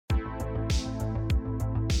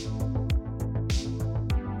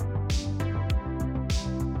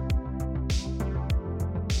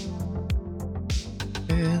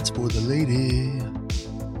That's for the lady.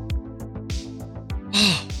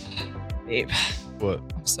 Babe, What?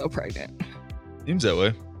 I'm so pregnant. Seems that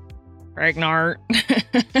way. Pregnant.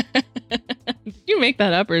 Did you make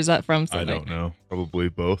that up or is that from something? I don't know. Probably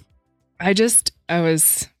both. I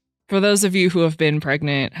was, for those of you who have been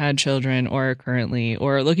pregnant, had children, or are currently,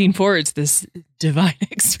 or looking forward to this divine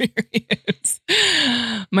experience,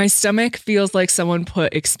 my stomach feels like someone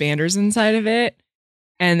put expanders inside of it,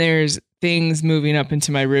 and there's things moving up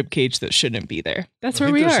into my rib cage that shouldn't be there. That's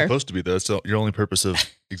where we they're are. supposed to be. That's your only purpose of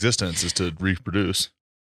existence is to reproduce.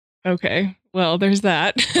 Okay, well, there's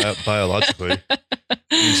that. Biologically, the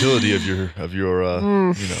utility of your of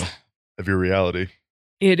your reality.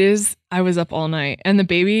 It is. I was up all night, and the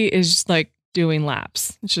baby is just like doing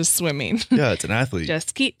laps. It's just swimming. Yeah, it's an athlete.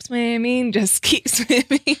 Just keep swimming. Just keep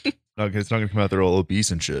swimming. It's not gonna come out there all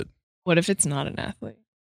obese and shit. What if it's not an athlete?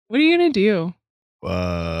 What are you gonna do?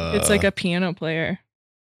 It's like a piano player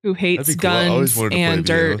who hates cool. I always guns wanted to and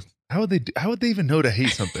play dirt. piano. How would they even know to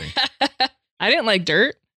hate something? I didn't like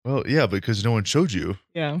dirt. Well, yeah, because no one showed you.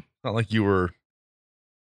 Yeah. Not like you were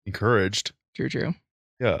encouraged. True.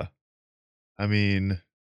 Yeah. I mean,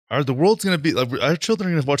 the world's going to be like, our children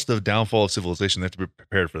are going to watch the downfall of civilization. They have to be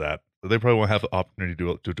prepared for that. So they probably won't have the opportunity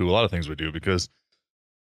to do a lot of things we do because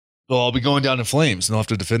they'll all be going down in flames and they'll have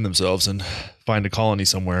to defend themselves and find a colony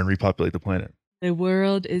somewhere and repopulate the planet. The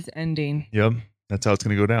world is ending. Yep. That's how it's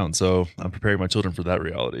going to go down. So I'm preparing my children for that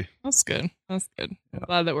reality. That's good. Yeah. I'm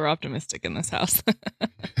glad that we're optimistic in this house.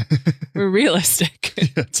 We're realistic. Yeah,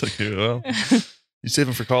 it's like, well, you save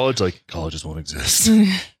them for college? Like, colleges won't exist.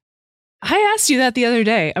 I asked you that the other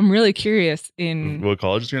day. I'm really curious What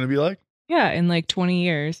college is going to be like? Yeah, in like 20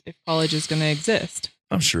 years, if college is going to exist.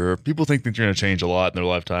 I'm sure. People think that you're going to change a lot in their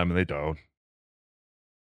lifetime, and they don't.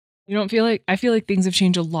 You don't feel like, I feel like things have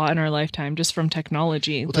changed a lot in our lifetime just from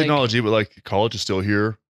technology. Well, technology, but like college is still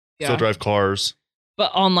here. Yeah. Still drive cars.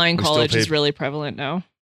 But online We still college is paid- really prevalent now.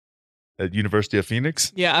 At University of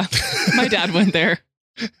Phoenix. Yeah. My dad went there.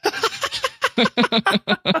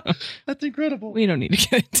 That's incredible. We don't need to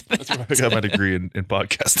get into that. That's where I got my degree in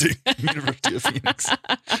podcasting. University of Phoenix.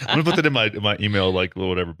 I'm gonna put that in my email, like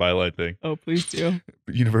whatever byline thing. Oh, please do.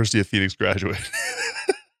 University of Phoenix graduate.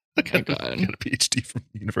 I got God. a PhD from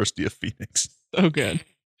University of Phoenix. So good.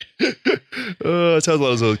 That's how a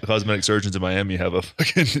lot of those cosmetic surgeons in Miami have a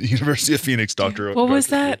fucking University of Phoenix doctor. What was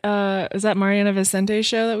that? Is that Mariana Vicente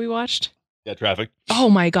show that we watched? Yeah, Traffic. Oh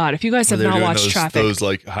my God. If you guys Where have they're not doing watched Traffic. those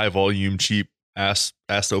like high volume, cheap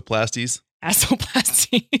astoplasties.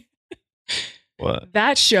 Assoplasty. What?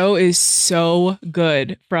 That show is so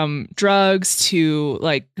good, from drugs to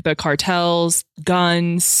like the cartels,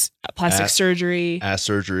 guns, plastic surgery, Ass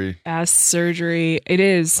surgery. ass surgery. It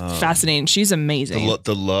is fascinating. She's amazing.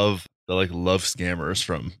 The love scammers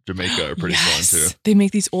from Jamaica are pretty fun too. They make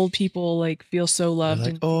these old people like feel so loved.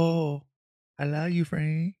 They're like, oh, I love you,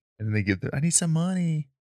 Frank. And then they I need some money.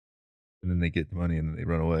 And then they get the money and then they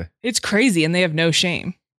run away. It's crazy, and they have no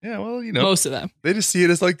shame. Yeah, well, you know, Most of them. they just see it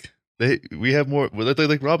as like we have more. Well, they're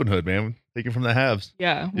like Robin Hood, man, taking from the haves.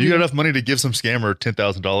 Yeah. You got enough money to give some scammer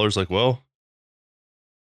 $10,000. Like, well,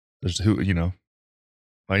 there's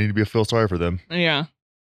I need to feel sorry for them. Yeah.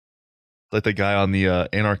 Like that guy on the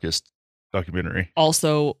Anarchist documentary.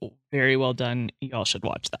 Also very well done. Y'all should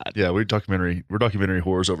watch that. Yeah, we're documentary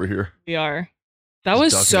whores over here. We are. That Just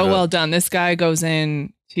was talking so it up. well done. This guy goes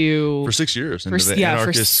in to For 6 years For- into the yeah, for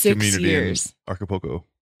anarchist 6 community years. in Acapulco.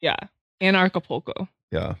 yeah, Anarchapulco.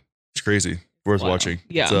 Yeah, it's crazy. Worth Wow. watching.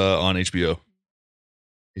 Yeah. It's on HBO.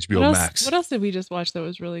 HBO What else, Max. What else did we just watch that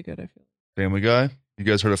was really good? I feel. Family Guy. You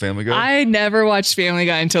guys heard of Family Guy? I never watched Family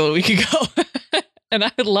Guy until a week ago, and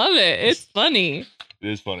I love it. It's funny. It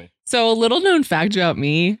is funny. So a little known fact about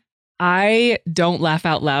me: I don't laugh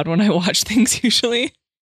out loud when I watch things. Usually,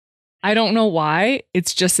 I don't know why.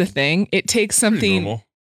 It's just a thing. It takes Pretty something. normal.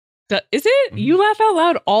 Is it? Mhm. You laugh out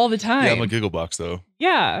loud all the time. Yeah, I'm a giggle box though.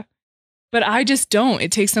 Yeah. But I just don't.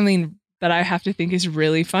 It takes something that I have to think is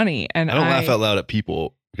really funny. And I don't laugh out loud at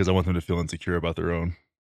people because I want them to feel insecure about their own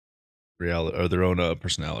reality or their own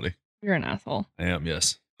personality. You're an asshole. I am,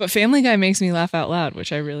 yes. But Family Guy makes me laugh out loud,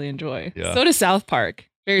 which I really enjoy. Yeah. So does South Park.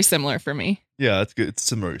 Very similar for me. Yeah, it's good. It's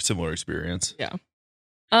similar experience. Yeah.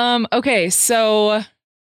 Okay, so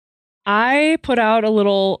I put out a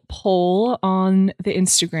little poll on the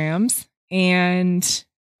Instagrams and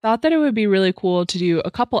thought that it would be really cool to do a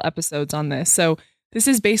couple episodes on this. So this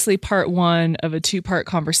is basically part one of a 2-part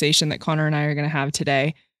conversation that Connor and I are going to have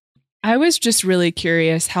today. I was just really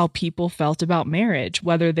curious how people felt about marriage,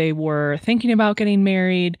 whether they were thinking about getting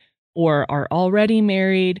married or are already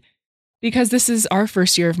married. because this is our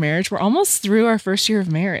first year of marriage. We're almost through our first year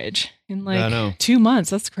of marriage in Yeah, I know. like 2 months.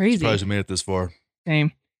 That's crazy. Surprised we made it this far.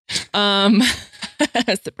 Same.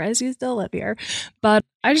 Surprised you still live here. But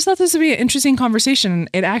I just thought this would be an interesting conversation.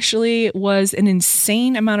 It actually was an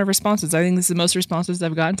insane amount of responses. I think this is the most responses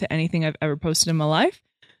I've gotten to anything I've ever posted in my life.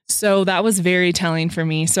 So that was very telling for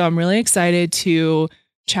me. So I'm really excited to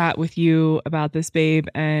chat with you about this, babe,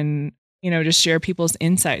 and just share people's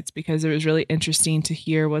insights, because it was really interesting to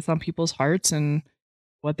hear what's on people's hearts and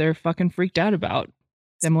what they're fucking freaked out about.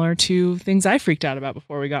 Similar to things I freaked out about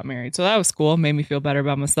before we got married. So that was cool. Made me feel better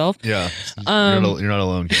about myself. Yeah. You're not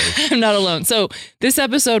alone, Kelly. I'm not alone. So this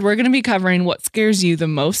episode, we're going to be covering what scares you the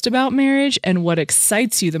most about marriage and what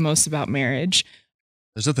excites you the most about marriage.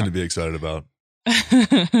 There's nothing to be excited about.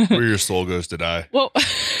 Where your soul goes to die. Well,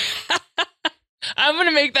 I'm going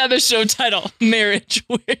to make that the show title. Marriage,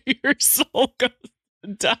 where your soul goes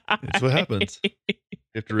to die. That's what happens. You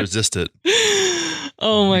have to resist it.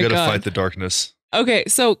 Oh my God. You got to fight the darkness. Okay,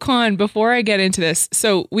 so Con, before I get into this,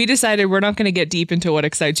 so we decided we're not going to get deep into what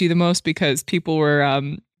excites you the most, because people were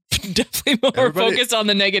definitely more focused on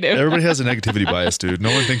the negative. Everybody has a negativity bias, dude.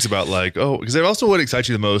 No one thinks about because also what excites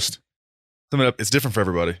you the most. Sum it up, it's different for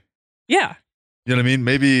everybody. Yeah. You know what I mean?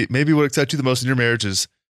 Maybe what excites you the most in your marriage is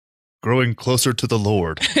growing closer to the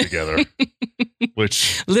Lord together.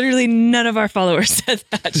 Which literally none of our followers said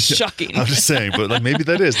that. Shocking. I'm just saying, but maybe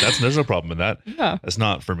there's no problem in that. Yeah. That's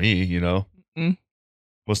not for me, Mm.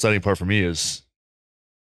 Most exciting part for me is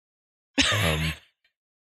I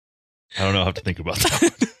don't know. I have to think about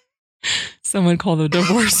that. Someone call the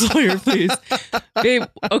divorce lawyer, please. Babe,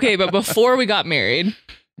 okay, but before we got married,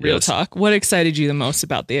 real talk, what excited you the most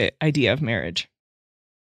about the idea of marriage?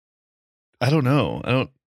 I don't know.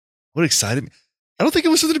 What excited me? I don't think it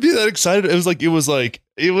was something to be that excited. It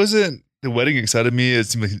wasn't the wedding excited me. It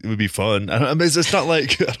seemed like it would be fun. It's not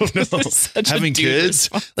like, I don't know, having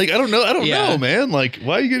kids. I don't know, man. Why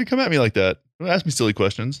are you going to come at me like that? Don't ask me silly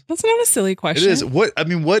questions. That's not a silly question. It is.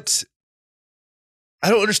 I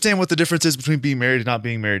don't understand what the difference is between being married and not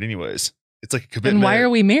being married anyways. It's like a commitment. And why are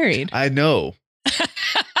we married? I know.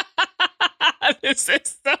 This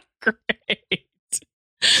is so great.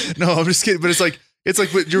 No, I'm just kidding. But it's like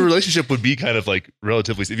what your relationship would be kind of like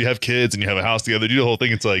relatively, if you have kids and you have a house together, do the whole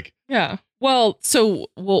thing. It's like, yeah. Well,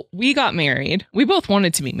 we got married. We both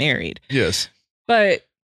wanted to be married. Yes. But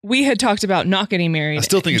we had talked about not getting married. I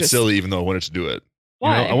still think it's silly, even though I wanted to do it.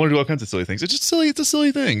 Why? I want to do all kinds of silly things. It's just silly. It's a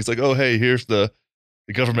silly thing. It's like, oh, hey, here's the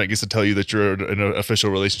government gets to tell you that you're in an official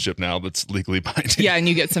relationship now that's legally binding. Yeah, and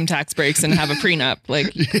you get some tax breaks and have a prenup.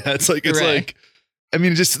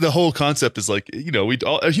 Just the whole concept is like,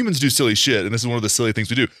 humans do silly shit, and this is one of the silly things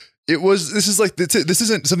we do. This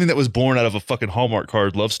isn't something that was born out of a fucking Hallmark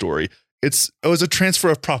card love story. It was a transfer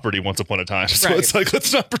of property once upon a time. So It's like,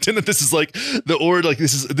 let's not pretend that this is like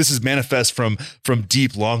this is manifest from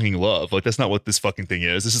deep longing love. Like, that's not what this fucking thing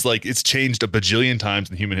is. This is like, it's changed a bajillion times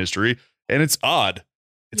in human history, and it's odd.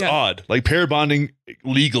 It's odd. Like, pair bonding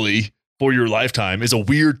legally for your lifetime is a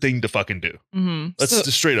weird thing to fucking do. Mm-hmm. That's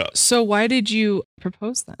just straight up. So why did you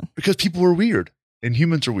propose then? Because people were weird, and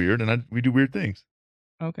humans are weird, and we do weird things.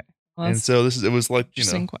 Okay. Well, and so it was like,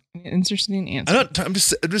 interesting answer. I'm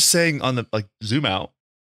just saying on the, like, zoom out.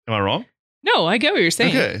 Am I wrong? No, I get what you're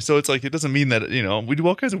saying. Okay. So it's like, it doesn't mean that, we do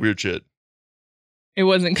all kinds of weird shit. It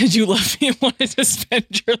wasn't because you love me and wanted to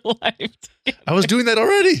spend your life together. I was doing that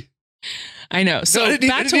already. I know. So I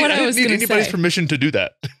didn't need anybody's permission to do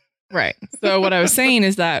that. Right. So what I was saying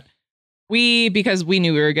is that because we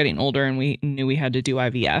knew we were getting older and we knew we had to do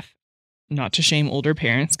IVF, not to shame older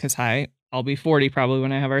parents, because I'll be 40 probably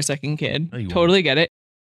when I have our second kid. No, totally get it.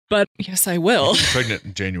 But yes, I will. You're pregnant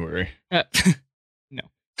in January. No.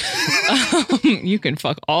 You can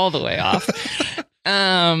fuck all the way off.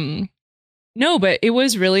 No, but it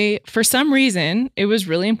was really, for some reason, it was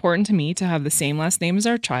really important to me to have the same last name as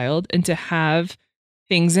our child and to have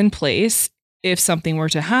things in place if something were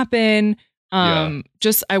to happen.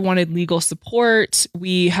 Just, I wanted legal support.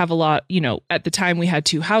 We have a lot, at the time we had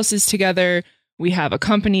 2 houses together. We have a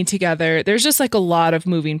company together. There's just like a lot of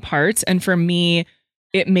moving parts. And for me,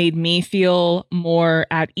 it made me feel more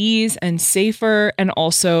at ease and safer. And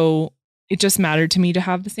also, it just mattered to me to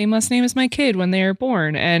have the same last name as my kid when they were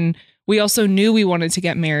born. And we also knew we wanted to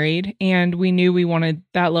get married, and we knew we wanted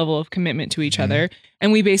that level of commitment to each other.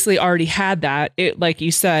 And we basically already had that. It, like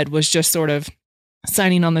you said, was just sort of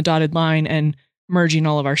signing on the dotted line and merging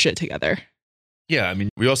all of our shit together. Yeah. I mean,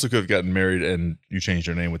 we also could have gotten married and you changed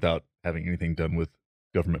your name without having anything done with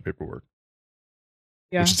government paperwork.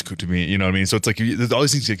 Yeah. Which is cool to me. You know what I mean? So it's like, all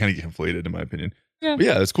these things kind of get conflated, in my opinion. Yeah. But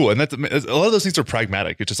yeah, it's cool. And that's a lot of those things are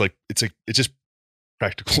pragmatic. It's just like, it's just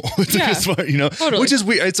practical. It's Yeah. like as far, you know, Totally. which is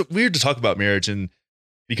weird. It's weird to talk about marriage, and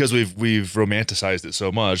because we've romanticized it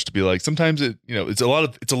so much to be like, sometimes it, you know, it's a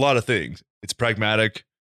lot of things. It's pragmatic,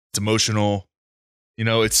 it's emotional, you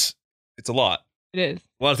know, it's a lot. It is.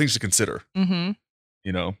 A lot of things to consider, Mm-hmm.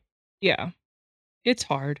 you know. Yeah. It's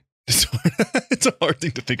hard. It's a hard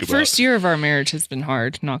thing to think about. First year of our marriage has been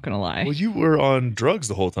hard, not gonna lie. Well, you were on drugs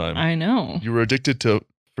the whole time. I know. You were addicted to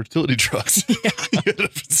fertility drugs. Yeah. You had a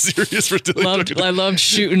serious fertility drug. I loved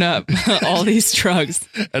shooting up all these drugs.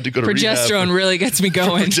 Had to go to Progesterone rehab really gets me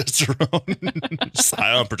going. progesterone. Just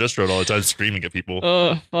high on progesterone all the time, screaming at people,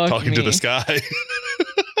 Oh, fuck talking to me. the sky.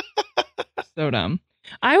 So dumb.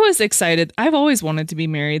 I was excited. I've always wanted to be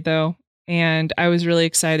married though. And I was really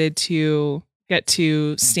excited to get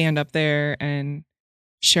to stand up there and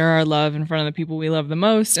share our love in front of the people we love the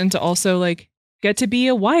most. And to also like get to be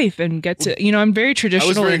a wife and get to, you know, I'm very I traditional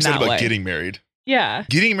was very in excited that about way. getting married. Yeah.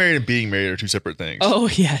 Getting married and being married are two separate things. Oh,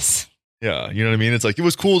 yes. Yeah. You know what I mean? It's like, it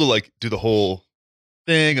was cool to like do the whole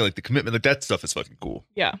thing and like the commitment. Like that stuff is fucking cool.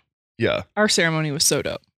 Yeah. Yeah. Our ceremony was so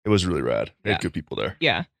dope. It was really rad. We Yeah. had good people there.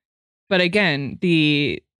 Yeah. But again,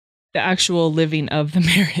 the actual living of the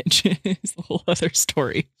marriage is a whole other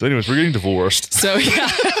story. So anyways, we're getting divorced. So yeah,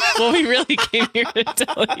 well, we really came here to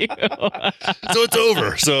tell you. So it's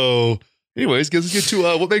over. So anyways, let's get to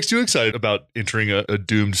what makes you excited about entering a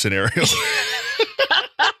doomed scenario.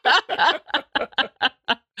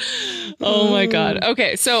 Oh my God.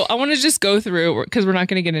 Okay. So I want to just go through, because we're not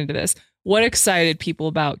going to get into this. What excited people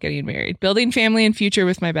about getting married? Building family and future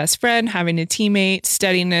with my best friend, having a teammate,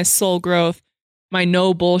 steadiness, soul growth, my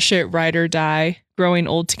no bullshit ride or die, growing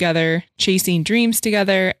old together, chasing dreams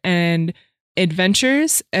together, and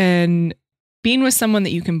adventures, and being with someone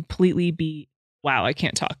that you completely be. Wow, I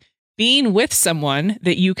can't talk. Being with someone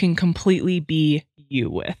that you can completely be you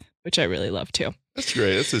with, which I really love too. That's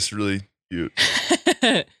great. That's just really cute.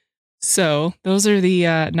 So those are the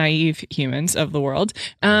naive humans of the world.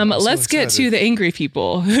 I'm so Let's get to excited. the angry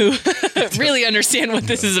people who really understand what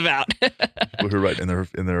this is about. People who write in their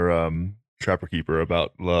Trapper Keeper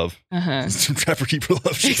about love. Uh-huh. Some Trapper Keeper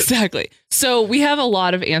love shit. Exactly. So we have a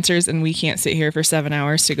lot of answers and we can't sit here for 7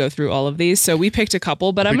 hours to go through all of these. So we picked a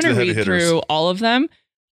couple, but I'm Picked going to the heavy read hitters. through all of them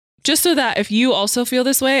just so that if you also feel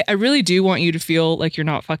this way, I really do want you to feel like you're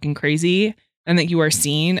not fucking crazy and that you are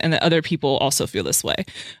seen and that other people also feel this way.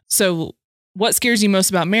 So what scares you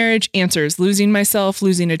most about marriage? Answers: losing myself,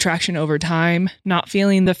 losing attraction over time, not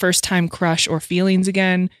feeling the first time crush or feelings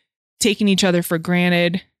again, taking each other for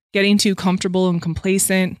granted, getting too comfortable and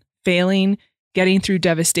complacent, failing, getting through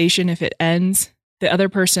devastation if it ends, the other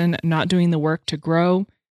person not doing the work to grow,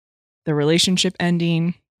 the relationship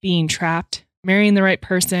ending, being trapped, marrying the right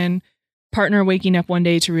person, partner waking up one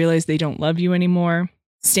day to realize they don't love you anymore,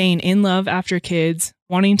 staying in love after kids,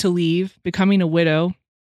 wanting to leave, becoming a widow,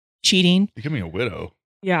 cheating. Becoming a widow.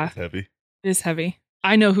 Yeah, That's heavy. it is heavy.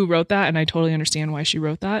 I know who wrote that and I totally understand why she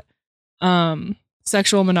wrote that.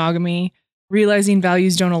 Sexual monogamy, realizing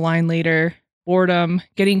values don't align later, boredom,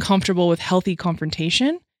 getting comfortable with healthy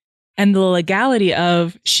confrontation, and the legality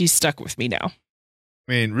of she's stuck with me now.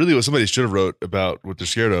 I mean, really, what somebody should have wrote about what they're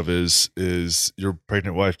scared of is your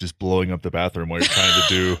pregnant wife just blowing up the bathroom while you're trying to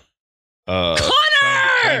do,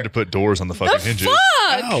 trying to put doors on the fucking The hinges.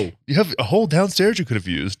 fuck? Ow! You have a whole downstairs you could have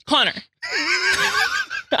used. Connor,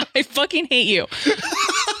 I fucking hate you.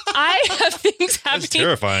 I have things happening. That's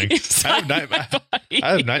terrifying.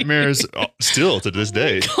 I have nightmares still to this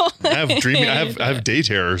day. I have day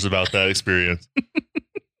terrors about that experience.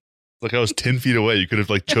 Like I was 10 feet away. You could have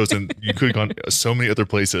you could have gone so many other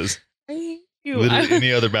places. I hate you. Literally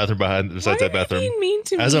any other bathroom besides that bathroom. Mean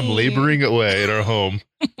to As me? I'm laboring away at our home,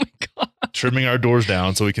 Oh my God. trimming our doors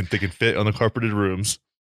down so they can fit on the carpeted rooms.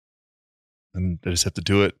 And I just have to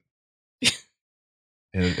do it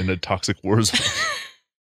in a toxic war zone.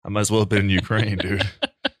 I might as well have been in Ukraine, dude.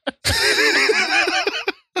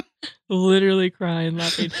 Literally crying,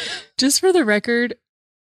 laughing. Just for the record,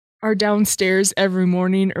 our downstairs every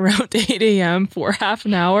morning around 8 a.m. for half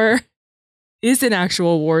an hour is an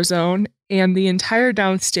actual war zone, and the entire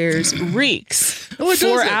downstairs reeks No, it for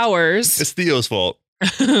doesn't. hours It's Theo's fault.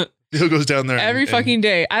 Theo goes down there every and fucking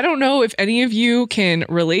day. I don't know if any of you can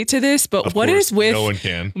relate to this, but of what course, is with no one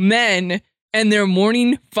can. men and their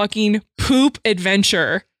morning fucking poop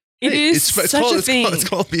adventure? It Hey, is such a thing. It's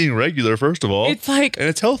called being regular, first of all, It's like, and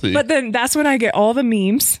it's healthy. but then that's when I get all the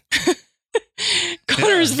memes.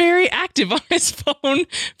 Connor's very active on his phone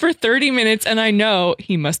for 30 minutes, and I know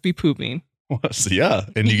he must be pooping. So, yeah,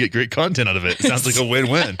 and you get great content out of it. It sounds like a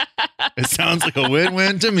win-win. It sounds like a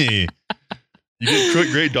win-win to me. You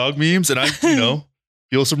get great dog memes, and I,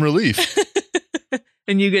 feel some relief.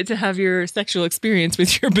 and you get to have your sexual experience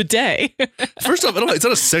with your bidet. First off, it's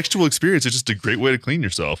not a sexual experience. It's just a great way to clean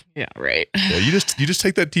yourself. Yeah, right. Yeah, you just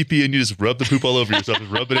take that TP and you just rub the poop all over yourself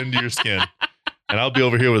and rub it into your skin. And I'll be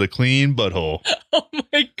over here with a clean butthole. Oh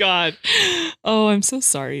my God. Oh, I'm so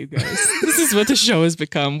sorry, you guys. This is what the show has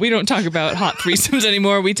become. We don't talk about hot threesomes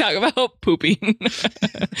anymore. We talk about pooping.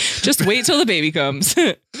 Just wait till the baby comes.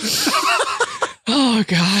 Oh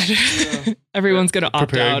God. Yeah. Everyone's going to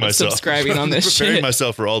opt out of subscribing on this preparing shit.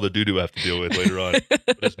 myself for all the doo-doo I have to deal with later on.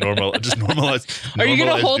 Just normalize. Are you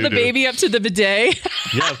going to hold doo-doo. the baby up to the bidet?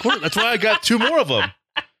 Yeah, of course. That's why I got 2 more of them.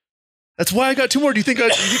 That's why I got 2 more. Do you think I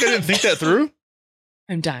didn't think that through?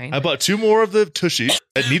 I'm dying. I bought 2 more of the Tushies.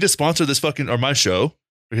 I need to sponsor this or my show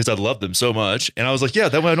because I love them so much. And I was like, yeah,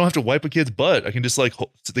 that way I don't have to wipe a kid's butt. I can just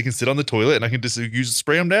they can sit on the toilet and I can just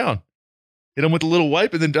spray them down. Hit them with a little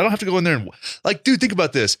wipe, and then I don't have to go in there and dude, think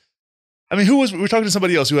about this. I mean, we were talking to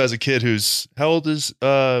somebody else who has a kid who's how old is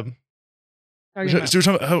who was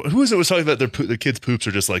it was talking about the kids' poops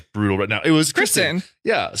are just like brutal right now. It was Kristen.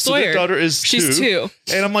 Yeah, so their daughter is She's 2,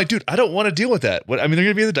 and I'm like, dude, I don't want to deal with that. They're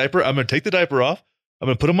gonna be in the diaper. I'm gonna take the diaper off. I'm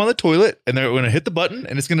gonna put them on the toilet, and we're gonna hit the button,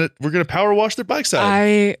 and we're gonna power wash their bike side.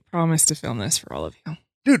 I promise to film this for all of you.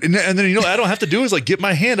 Dude, and then what I don't have to do is get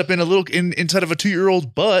my hand up in inside of a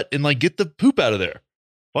 2-year-old butt and get the poop out of there.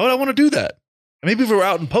 Why would I want to do that? Maybe if we're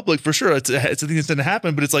out in public, for sure, it's a thing that's going to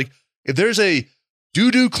happen. But it's if there's a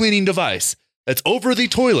doo-doo cleaning device that's over the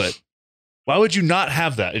toilet, why would you not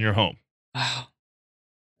have that in your home? Wow.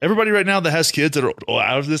 Everybody right now that has kids that are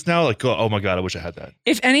out of this now, oh my God, I wish I had that.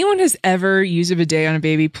 If anyone has ever used a bidet on a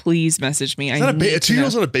baby, please message me. It's not a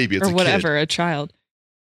 2-year-old's not a baby. It's or a whatever, kid. A child.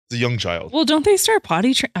 It's a young child. Well, don't they start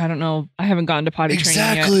potty training? I don't know. I haven't gone to potty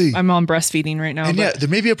training yet. I'm on breastfeeding right now. And yeah, there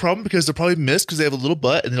may be a problem because they're probably missed because they have a little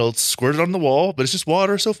butt and they'll squirt it on the wall, but it's just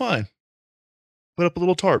water, so fine. Put up a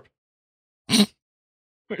little tarp. We're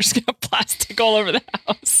just gonna have plastic all over the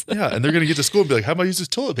house. Yeah, and they're gonna get to school and be like, "How do I use this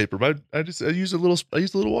toilet paper?" I use a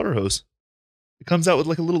little water hose. It comes out with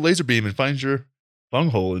a little laser beam and finds your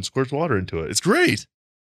bunghole and squirts water into it. It's great,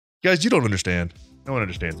 guys. You don't understand. No one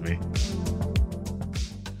understands me.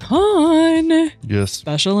 On yes.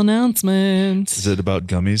 Special announcement. Is it about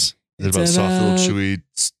gummies? Is it about soft little chewy,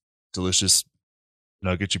 delicious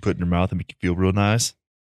nuggets you put in your mouth and make you feel real nice?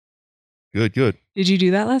 Good. Did you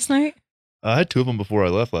do that last night? I had 2 of them before I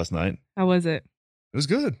left last night. How was it? It was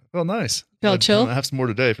good. It felt nice. Felt chill? I have some more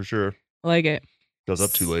today for sure. I like it. I was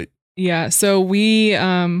up too late. Yeah. So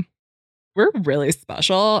we're really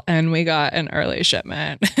special, and we got an early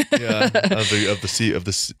shipment. Yeah, they have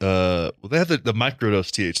the microdose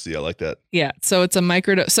THC. I like that. Yeah, so it's a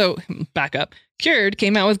microdose. So back up. Cured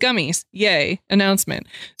came out with gummies. Yay! Announcement.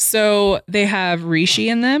 So they have reishi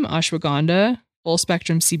in them, ashwagandha, full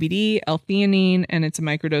spectrum CBD, L-theanine, and it's a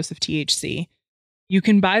microdose of THC. You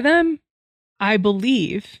can buy them, I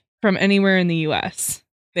believe, from anywhere in the U.S.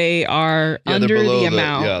 They are under the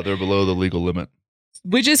amount. Yeah, they're below the legal limit.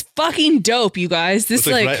 Which is fucking dope, you guys. This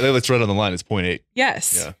let's right on the line. It's 0.8.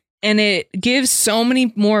 Yes. Yeah. And it gives so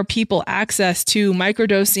many more people access to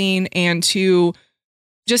microdosing and to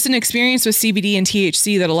just an experience with CBD and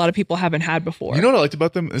THC that a lot of people haven't had before. You know what I liked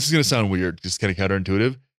about them? This is going to sound weird, just kind of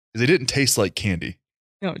counterintuitive, is they didn't taste like candy.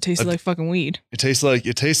 No, it tasted like fucking weed. It tastes like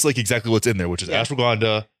exactly what's in there, which is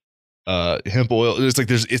ashwagandha, hemp oil. That's what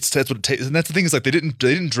it tastes. And that's the thing is they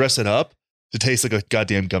didn't dress it up to taste like a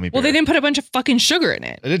goddamn gummy bear. Well, they didn't put a bunch of fucking sugar in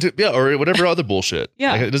it. Or whatever other bullshit.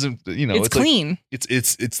 Yeah, it doesn't. It's clean.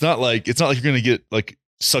 It's not like you're gonna get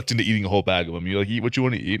sucked into eating a whole bag of them. You eat what you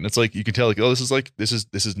want to eat, and it's you can tell this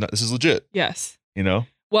is legit. Yes.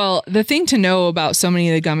 Well, the thing to know about so many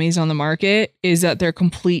of the gummies on the market is that they're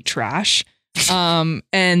complete trash. And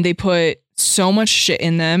they put so much shit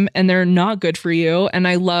in them and they're not good for you. And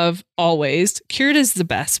I love always Cured is the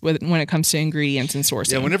best when it comes to ingredients and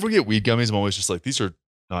sourcing. Yeah, whenever we get weed gummies, I'm always just these are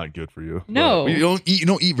not good for you. No, you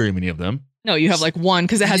don't eat very many of them. No, you have one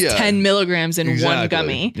because it has 10 milligrams in one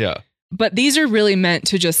gummy. Yeah, but these are really meant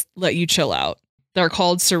to just let you chill out. They're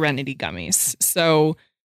called Serenity gummies. So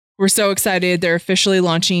we're so excited. They're officially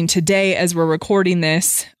launching today as we're recording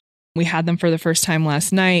this. We had them for the first time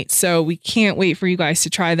last night, so we can't wait for you guys to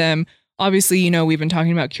try them. Obviously, we've been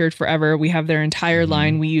talking about Cured forever. We have their entire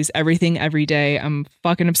line. We use everything every day. I'm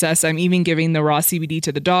fucking obsessed. I'm even giving the raw CBD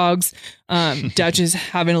to the dogs. Dutch is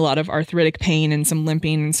having a lot of arthritic pain and some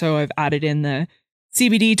limping, and so I've added in the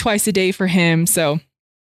CBD twice a day for him. So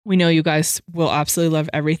we know you guys will absolutely love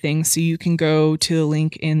everything. So you can go to the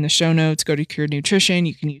link in the show notes, go to Cured Nutrition.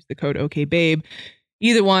 You can use the code OKBabe.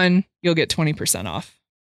 Either one, you'll get 20% off.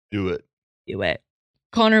 Do it.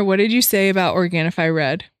 Connor, what did you say about Organifi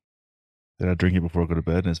Red? Then I drink it before I go to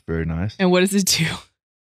bed, and it's very nice. And what does it do?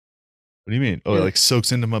 What do you mean? Oh, it Yeah. like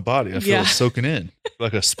soaks into my body. I feel Yeah. it soaking in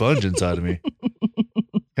like a sponge inside of me.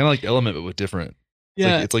 Kind of like Element, but with different.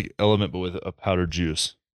 Yeah. It's like Element, but with a powdered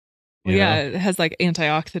juice. Well, You know? yeah, it has like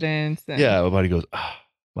antioxidants. And Yeah, my body goes,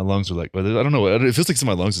 my lungs are like, I don't know. It feels like it's in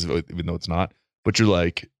my lungs, even though it's not. But you're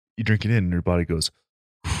like, you drink it in and your body goes,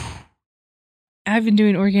 I've been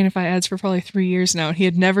doing Organifi ads for probably 3 years now. And he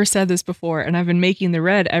had never said this before. And I've been making the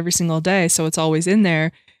red every single day. So it's always in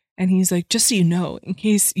there. And he's like, just so you know, in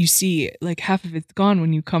case you see like half of it's gone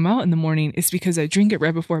when you come out in the morning, it's because I drink it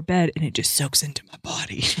right before bed and it just soaks into my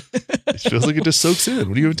body. it feels like it just soaks in.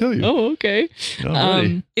 What do you even tell you? Oh, okay. No, I'm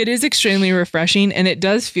ready. It is extremely refreshing. And it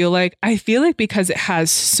does feel like, I feel like because it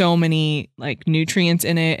has so many like nutrients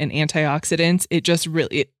in it and antioxidants, it just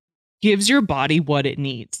really it gives your body what it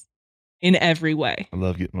needs in every way. I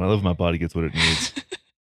love my body gets what it needs.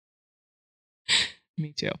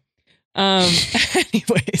 Me too.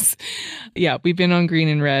 Anyways, yeah, we've been on green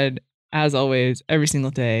and red as always every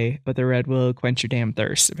single day, but the red will quench your damn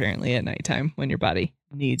thirst apparently at nighttime when your body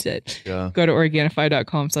needs it. Yeah. Go to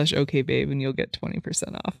Organifi.com/okbabe and you'll get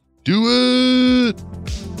 20% off. Do it.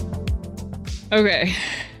 Okay.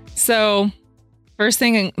 So first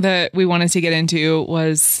thing that we wanted to get into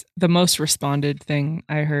was the most responded thing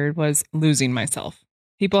I heard was losing myself.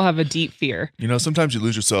 People have a deep fear. You know, sometimes you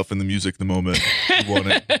lose yourself in the music the moment you want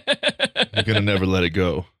it. You're going to never let it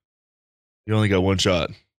go. You only got one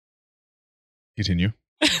shot. Continue.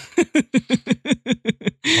 All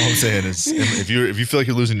I'm saying is if you feel like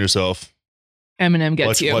you're losing yourself, Eminem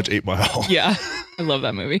gets you. Watch 8 Mile. Yeah. I love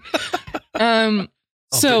that movie. Oh,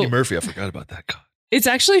 So Brittany Murphy, I forgot about that. God. it's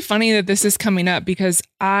actually funny that this is coming up because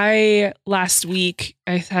last week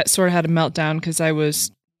sort of had a meltdown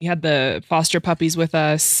because we had the foster puppies with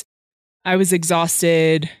us. I was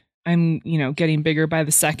exhausted. I'm, getting bigger by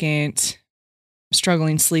the second,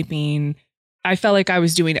 struggling sleeping. I felt like I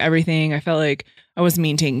was doing everything. I felt like I wasn't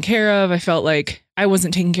being taken care of. I felt like I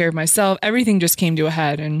wasn't taking care of myself. Everything just came to a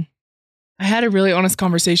head. And I had a really honest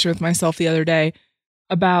conversation with myself the other day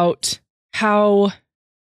about how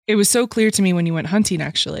it was so clear to me when you went hunting,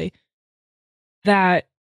 actually, that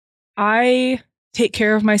I take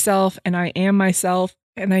care of myself and I am myself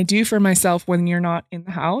and I do for myself when you're not in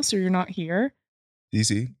the house or you're not here.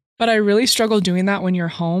 Easy. But I really struggle doing that when you're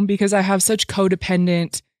home because I have such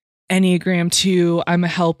codependent Enneagram 2, I'm a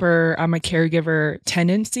helper, I'm a caregiver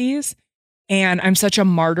tendencies. And I'm such a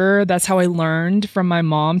martyr. That's how I learned from my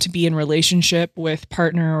mom to be in relationship with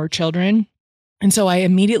partner or children. And so I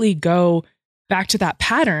immediately go back to that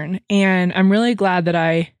pattern. And I'm really glad that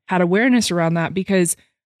I had awareness around that because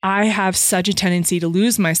I have such a tendency to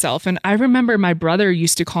lose myself. And I remember my brother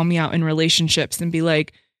used to call me out in relationships and be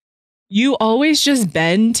like, you always just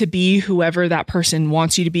bend to be whoever that person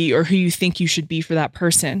wants you to be or who you think you should be for that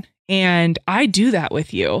person. And I do that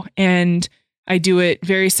with you. And I do it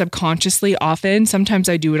very subconsciously often. Sometimes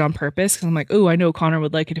I do it on purpose because I'm like, oh, I know Connor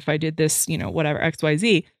would like it if I did this, whatever,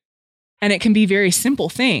 XYZ. And it can be very simple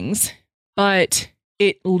things, but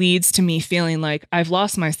it leads to me feeling like I've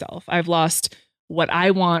lost myself. I've lost what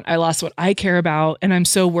I want. I lost what I care about. And I'm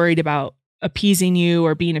so worried about appeasing you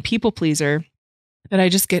or being a people pleaser that I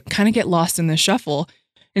just get lost in the shuffle.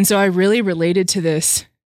 And so I really related to this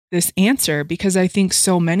answer because I think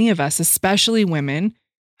so many of us, especially women,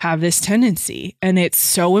 have this tendency. And it's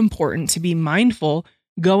so important to be mindful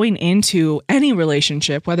going into any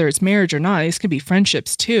relationship, whether it's marriage or not, this could be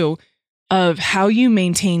friendships too, of how you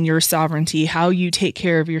maintain your sovereignty, how you take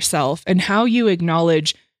care of yourself, and how you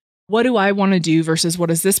acknowledge, what do I want to do versus what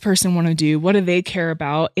does this person want to do? What do they care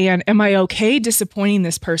about? And am I okay disappointing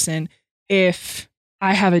this person if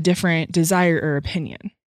I have a different desire or opinion?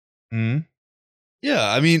 Mm-hmm. Yeah,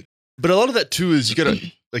 I mean, but a lot of that too is you gotta,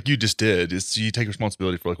 like you just did, is you take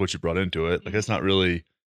responsibility for like what you brought into it. Like it's not really.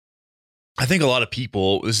 I think a lot of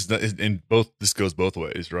people, this goes both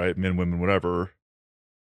ways, right? Men, women, whatever,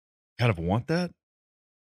 kind of want that.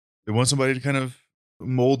 They want somebody to kind of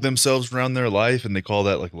mold themselves around their life, and they call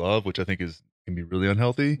that like love, which I think can be really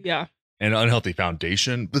unhealthy. Yeah, and an unhealthy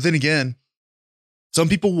foundation. But then again, some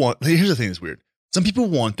people want. Here's the thing that's weird. Some people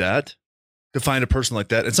want that, to find a person like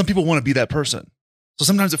that, and some people want to be that person. So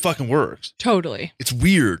sometimes it fucking works. totally. It's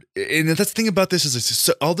weird. And that's the thing about this is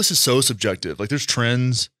all this is so subjective. Like there's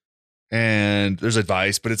trends and there's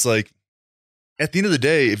advice, but it's like at the end of the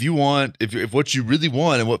day, if what you really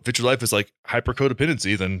want and what fits your life is like hyper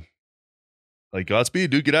codependency, then like Godspeed,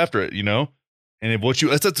 dude, get after it, And if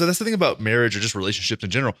that's the thing about marriage or just relationships in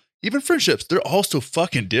general, even friendships, they're all so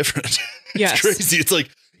fucking different. Yes. It's crazy. It's like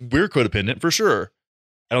we're codependent for sure.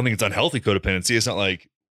 I don't think it's unhealthy codependency. It's not like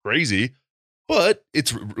crazy, but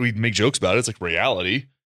we make jokes about it. It's like reality,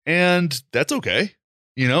 and that's okay.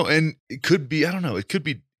 And it could be, I don't know, it could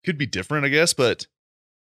be different, I guess, but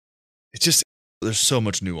it's just, there's so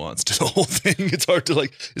much nuance to the whole thing. It's hard to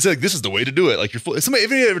it's like, this is the way to do it. Like, you're full. If somebody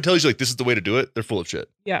ever tells you like, this is the way to do it, they're full of shit.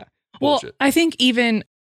 Yeah. Full of Well, shit. I think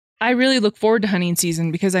I really look forward to hunting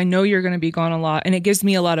season because I know you're going to be gone a lot, and it gives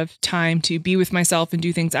me a lot of time to be with myself and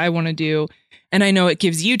do things I want to do. And I know it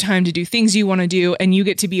gives you time to do things you want to do, and you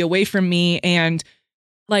get to be away from me. And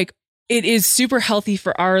like, it is super healthy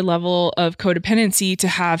for our level of codependency to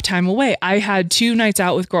have time away. I had 2 nights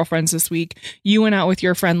out with girlfriends this week. You went out with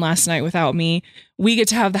your friend last night without me. We get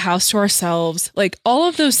to have the house to ourselves. Like, all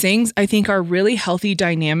of those things I think are really healthy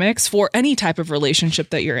dynamics for any type of relationship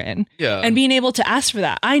that you're in. Yeah. And being able to ask for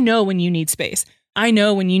that. I know when you need space. I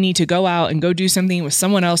know when you need to go out and go do something with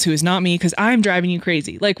someone else who is not me because I'm driving you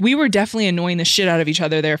crazy. Like, we were definitely annoying the shit out of each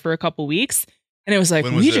other there for a couple weeks. And it was like,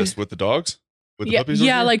 when was this? With the dogs? With the puppies?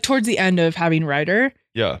 Yeah, like towards the end of having Ryder.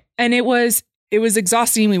 Yeah. And it was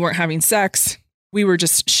exhausting. We weren't having sex. We were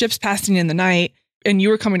just ships passing in the night. And you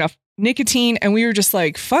were coming off nicotine. And we were just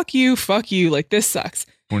like, fuck you. Like, this sucks.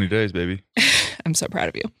 20 days, baby. I'm so proud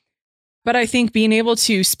of you. But I think being able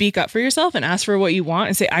to speak up for yourself and ask for what you want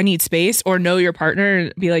and say, I need space, or know your partner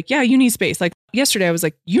and be like, yeah, you need space. Like yesterday, I was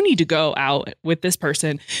like, you need to go out with this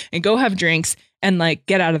person and go have drinks and like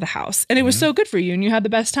get out of the house. And it was so good for you. And you had the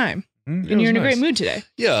best time. And you're in a great mood today.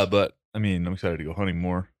 Yeah, but I mean, I'm excited to go hunting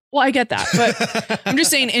more. Well, I get that, but I'm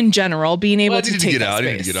just saying in general, being able to take that space.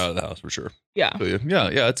 I need to get out of the house for sure. Yeah. So,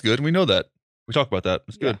 yeah, it's good. We know that. We talk about that.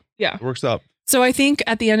 It's good. Yeah. It works out. So I think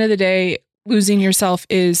at the end of the day, losing yourself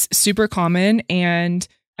is super common. And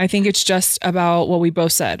I think it's just about what we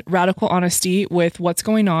both said, radical honesty with what's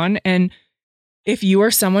going on. And if you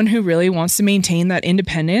are someone who really wants to maintain that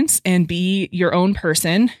independence and be your own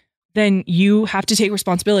person, then you have to take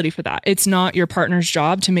responsibility for that. It's not your partner's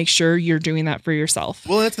job to make sure you're doing that for yourself.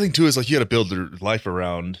 Well, that's the thing too, is like, you got to build your life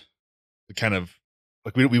around the kind of,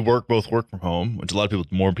 like, we both work from home, which a lot of people,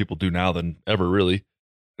 more people do now than ever, really.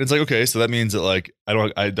 And it's like, okay, so that means that like,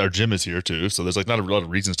 our gym is here too. So there's like not a lot of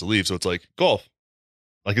reasons to leave. So it's like golf.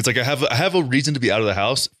 Like, it's like, I have a reason to be out of the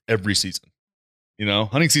house every season.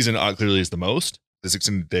 Hunting season clearly is the most. There's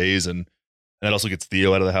extended days, and that also gets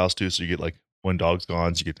Theo out of the house too. So you get like, when dog's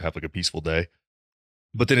gone, so you get to have like a peaceful day.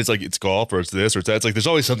 But then it's like, it's golf, or it's this, or it's that. It's like, there's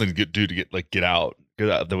always something to do to get out.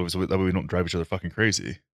 That way we don't drive each other fucking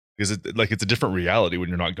crazy. Because it's a different reality when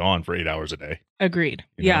you're not gone for 8 hours a day. Agreed.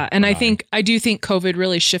 Yeah. And I do think COVID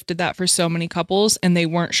really shifted that for so many couples, and they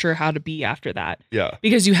weren't sure how to be after that. Yeah.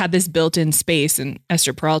 Because you had this built-in space, and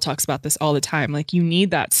Esther Perel talks about this all the time. Like, you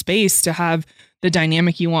need that space to have the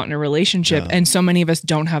dynamic you want in a relationship. Yeah. And so many of us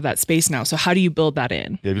don't have that space now. So how do you build that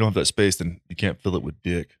in? Yeah, if you don't have that space, then you can't fill it with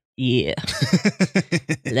dick. Yeah.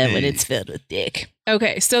 Love when it's filled with dick.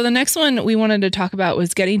 Okay. So the next one we wanted to talk about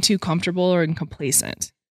was getting too comfortable or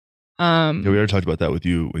complacent. Yeah, we already talked about that with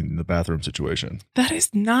you in the bathroom situation. That is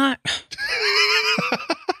not.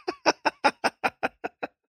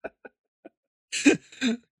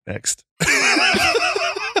 Next.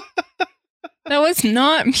 That was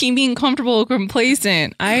not me being comfortable or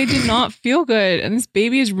complacent. I did not feel good, and this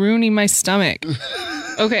baby is ruining my stomach.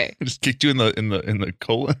 Okay. I just kicked you in the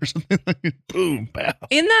colon or something. Boom, pow.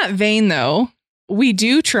 In that vein, though, we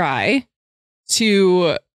do try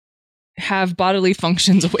to have bodily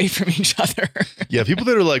functions away from each other. Yeah, people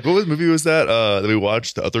that are like, what movie was that? That we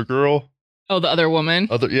watched, The Other Girl. Oh, The Other Woman.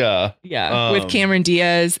 Yeah. With Cameron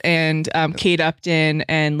Diaz and Kate Upton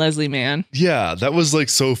and Leslie Mann. Yeah, that was like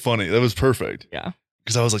so funny. That was perfect. Yeah.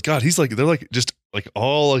 Because I was like, God, they're like just like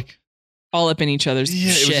all up in each other's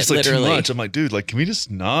shit, it was just like literally. too much. I'm like, dude, like, can we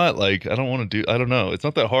just not, like, I don't want to do, I don't know. It's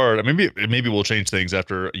not that hard. Maybe we'll change things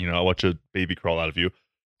after, I watch a baby crawl out of you.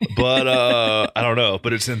 But I don't know.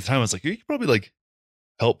 But it's in the time, it's like, you could probably like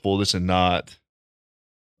helpful just to not,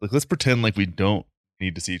 like, let's pretend like we don't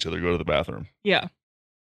need to see each other go to the bathroom. Yeah.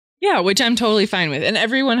 Yeah, which I'm totally fine with. And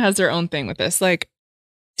everyone has their own thing with this. Like,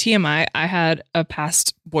 TMI, I had a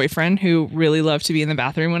past boyfriend who really loved to be in the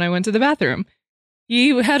bathroom when I went to the bathroom.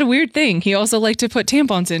 He had a weird thing. He also liked to put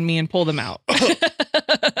tampons in me and pull them out.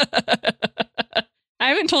 I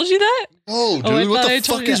haven't told you that? Oh, dude, what the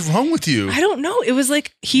fuck is wrong with you? I don't know. It was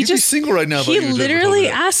like, You'd be single right now. He literally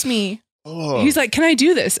asked me. Oh. He's like, can I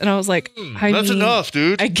do this? And I was like, that's enough,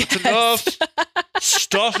 dude. I guess. That's enough.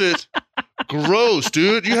 Stop it. Gross,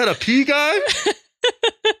 dude. You had a pee guy?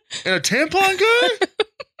 And a tampon guy?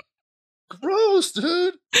 Gross,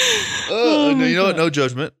 dude. You know what? No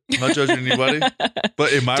judgment. I'm not judging anybody.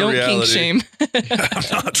 But in my reality, kink shame.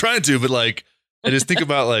 I'm not trying to, but like, I just think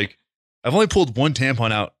about like, I've only pulled one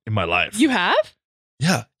tampon out in my life. You have?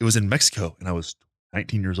 Yeah, it was in Mexico, and I was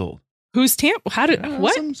 19 years old. Who's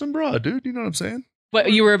what? Some broad, dude. You know what I'm saying?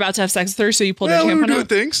 But you were about to have sex with her, so you pulled Yeah, her we were tampon doing out?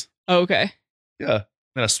 things. Oh, okay. Yeah.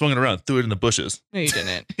 Then I swung it around, threw it in the bushes. No, you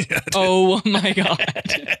didn't. Yeah, I did. Oh my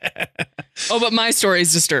God. Oh, but my story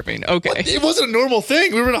is disturbing. Okay. What? It wasn't a normal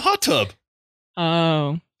thing. We were in a hot tub.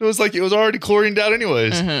 Oh. It was like it was already chlorined out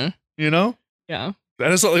anyways. Uh-huh. You know? Yeah.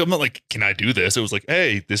 And it's not like I'm not like, can I do this? It was like,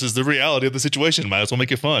 hey, this is the reality of the situation. Might as well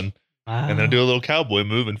make it fun. Wow. And then do a little cowboy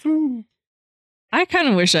move and whoo. I kind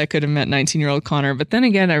of wish I could have met 19-year-old Connor, but then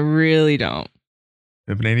again, I really don't.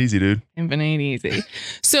 It ain't easy, dude. It ain't easy.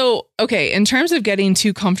 So, okay, in terms of getting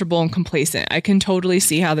too comfortable and complacent, I can totally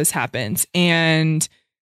see how this happens. And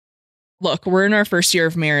look, we're in our first year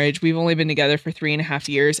of marriage. We've only been together for 3.5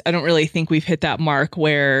 years. I don't really think we've hit that mark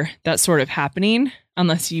where that's sort of happening,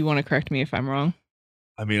 unless you want to correct me if I'm wrong.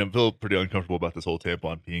 I mean, I'm feeling pretty uncomfortable about this whole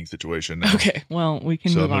tampon peeing situation now. Okay, well, we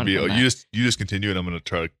can So move I'm on. gonna From that. you just continue, and I'm gonna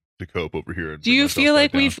try to cope over here. And Do you feel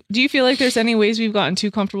like do you feel like there's any ways we've gotten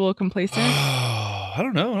too comfortable or complacent? I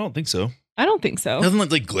don't know. I don't think so. I don't think so. Nothing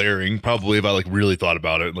like glaring. Probably if I like really thought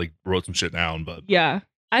about it, and, like wrote some shit down. But Yeah.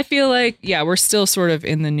 I feel like, yeah, we're still sort of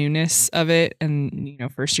in the newness of it and, you know,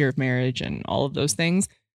 first year of marriage and all of those things.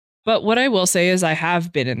 But what I will say is I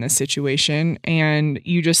have been in this situation and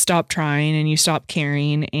you just stop trying and you stop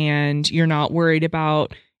caring and you're not worried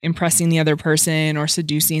about impressing the other person or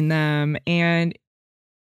seducing them. And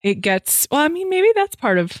it gets, well, I mean, maybe that's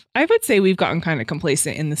part of, I would say we've gotten kind of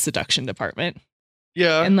complacent in the seduction department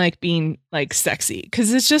yeah, and like being like sexy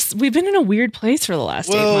because it's just, we've been in a weird place for the last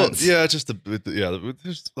 8 months. yeah, it's just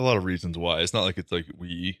there's a lot of reasons why. It's not like it's like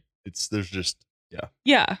there's just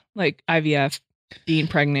Yeah. Like IVF, being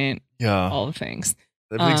pregnant, yeah. all the things.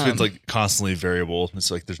 Everything's been like constantly variable.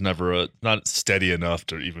 It's like there's never not steady enough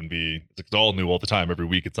to even be. It's all new all the time. Every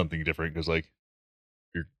week it's something different because like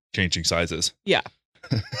you're changing sizes. Yeah,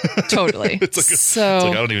 totally. It's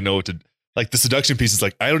like I don't even know what to like. The seduction piece is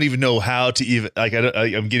like I don't even know how to even like.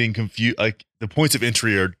 I'm getting confused. Like the points of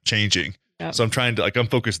entry are changing. Yep. So I'm trying to like I'm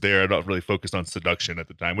focused there. I'm not really focused on seduction at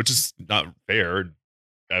the time, which is not fair.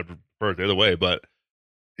 I'd prefer it the other way, but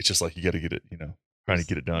it's just like you got to get it. Trying to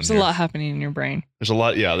get it done. There's a lot happening in your brain. There's a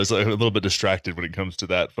lot. Yeah, there's like a little bit distracted when it comes to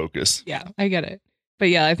that focus. Yeah, I get it. But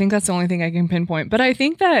yeah, I think that's the only thing I can pinpoint. But I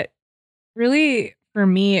think that really for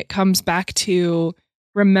me, it comes back to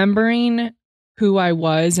remembering who I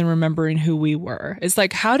was and remembering who we were. It's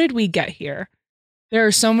like, how did we get here? There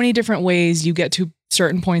are so many different ways you get to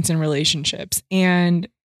certain points in relationships. And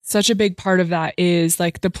such a big part of that is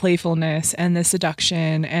like the playfulness and the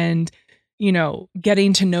seduction and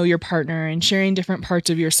getting to know your partner and sharing different parts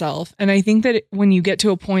of yourself. And I think that when you get to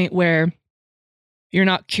a point where you're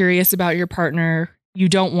not curious about your partner, you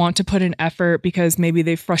don't want to put in effort because maybe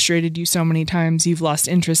they've frustrated you so many times, you've lost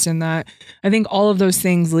interest in that. I think all of those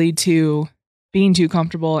things lead to being too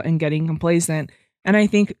comfortable and getting complacent. And I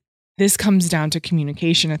think this comes down to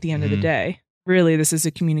communication at the end of the day. Really, this is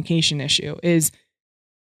a communication issue.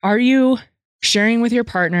 Are you sharing with your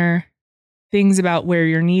partner things about where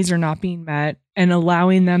your needs are not being met and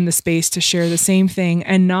allowing them the space to share the same thing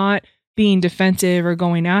and not being defensive or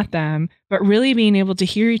going at them, but really being able to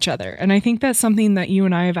hear each other. And I think that's something that you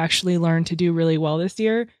and I have actually learned to do really well this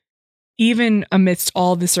year, even amidst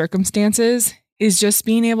all the circumstances, is just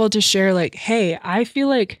being able to share like, hey, I feel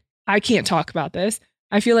like I can't talk about this.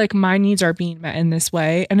 I feel like my needs are being met in this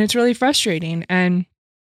way. And it's really frustrating. And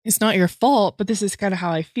it's not your fault, but this is kind of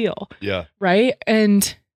how I feel. Yeah. Right.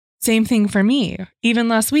 And same thing for me. Even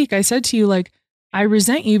last week, I said to you, like, I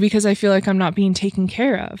resent you because I feel like I'm not being taken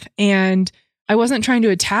care of. And I wasn't trying to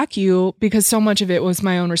attack you because so much of it was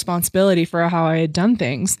my own responsibility for how I had done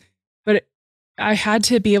things. But I had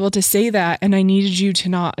to be able to say that. And I needed you to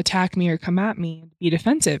not attack me or come at me and be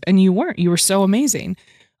defensive. And you weren't. You were so amazing.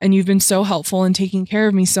 And you've been so helpful in taking care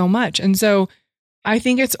of me so much. And so I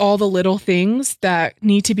think it's all the little things that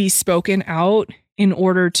need to be spoken out in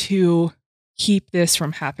order to keep this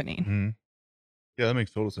from happening. Mm-hmm. Yeah, that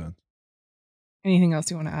makes total sense. Anything else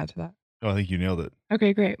you want to add to that? Oh, I think you nailed it.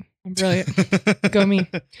 Okay, great. I'm brilliant. Go me.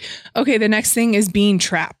 Okay, the next thing is being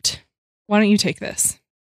trapped. Why don't you take this?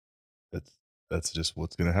 That's just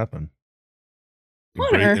what's going to happen.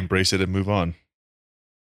 Connor. Embrace it and move on.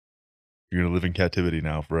 You're going to live in captivity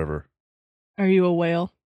now forever. Are you a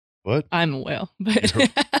whale? What? I'm a whale, but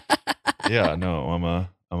Yeah, no, I'm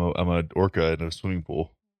a orca in a swimming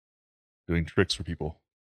pool doing tricks for people.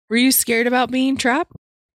 Were you scared about being trapped?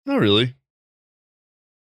 Not really.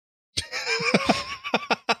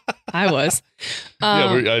 I was. Yeah,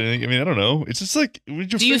 I don't know. It's just like,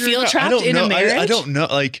 do you feel trapped in a marriage? I don't know.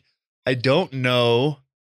 Like, I don't know.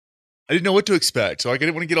 I didn't know what to expect, so I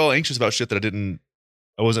didn't want to get all anxious about shit that I didn't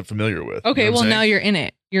I wasn't familiar with. Okay, you know well now you're in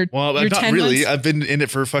it. You're well, you're not 10 really. months. I've been in it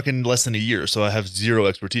for fucking less than a year, so I have zero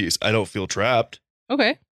expertise. I don't feel trapped.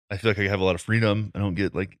 Okay. I feel like I have a lot of freedom. I don't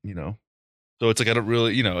get like, so it's like I don't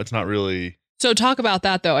really, it's not really. So talk about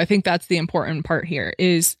that though. I think that's the important part here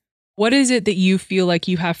is what is it that you feel like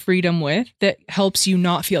you have freedom with that helps you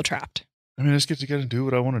not feel trapped? I mean, I just get to kind of do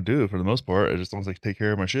what I want to do for the most part. I just don't like take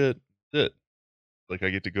care of my shit. That's it. Like I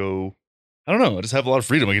get to go. I don't know. I just have a lot of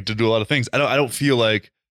freedom. I get to do a lot of things. I don't feel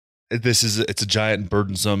like it's a giant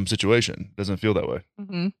burdensome situation. It doesn't feel that way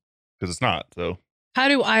because it's not. So how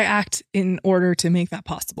do I act in order to make that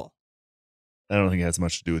possible? I don't think it has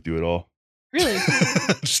much to do with you at all. Really?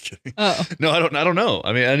 Just kidding. Oh no, I don't know.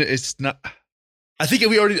 I mean, it's not. I think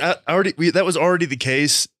that was already the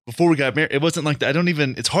case before we got married. It wasn't like that.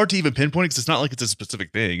 It's hard to even pinpoint because it's not like it's a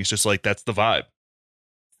specific thing. It's just like that's the vibe.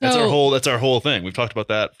 That's our whole thing. We've talked about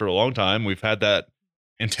that for a long time. We've had that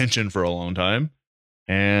intention for a long time,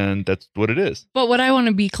 and that's what it is. But what I want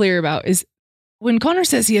to be clear about is when Connor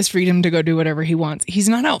says he has freedom to go do whatever he wants, he's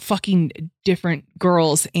not out fucking different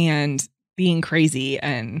girls and being crazy.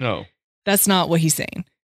 And no, that's not what he's saying.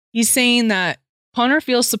 He's saying that Connor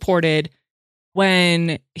feels supported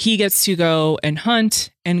when he gets to go and hunt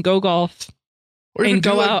and go golf or and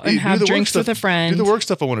go out and have drinks with a friend. Do the work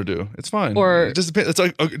stuff I want to do. It's fine. Or it just depends. It's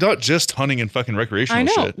like not just hunting and fucking recreational I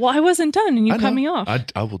know. shit. Well, I wasn't done and you cut me off.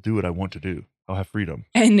 I will do what I want to do. I'll have freedom.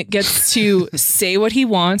 And gets to say what he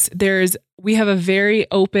wants. We have a very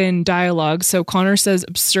open dialogue. So Connor says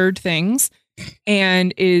absurd things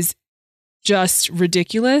and is just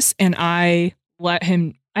ridiculous. And I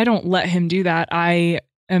don't let him do that. I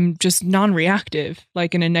am just non-reactive,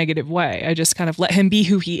 like in a negative way. I just kind of let him be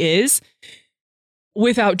who he is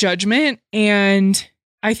without judgment. And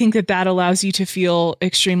I think that allows you to feel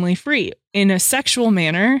extremely free. In a sexual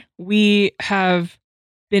manner, we have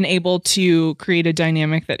been able to create a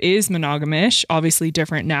dynamic that is monogamish, obviously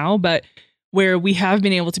different now, but where we have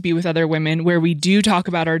been able to be with other women, where we do talk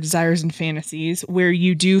about our desires and fantasies, where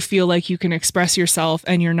you do feel like you can express yourself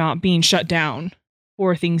and you're not being shut down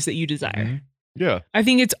for things that you desire. Mm-hmm. Yeah. I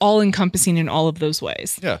think it's all encompassing in all of those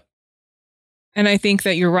ways. Yeah. And I think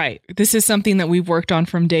that you're right. This is something that we've worked on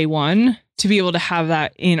from day one to be able to have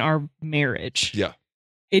that in our marriage. Yeah.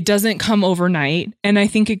 It doesn't come overnight. And I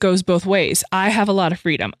think it goes both ways. I have a lot of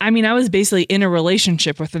freedom. I mean, I was basically in a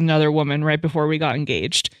relationship with another woman right before we got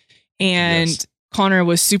engaged. And yes. Connor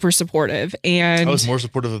was super supportive. And I was more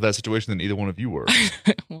supportive of that situation than either one of you were.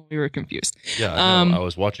 Well, we were confused. Yeah, I know. I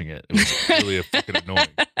was watching it. It was really fucking annoying.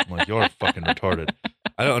 I'm like, y'all are fucking retarded.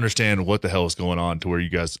 I don't understand what the hell is going on to where you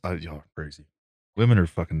guys, y'all are crazy. Women are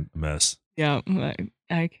fucking a mess. Yeah,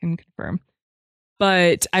 I can confirm.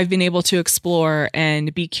 But I've been able to explore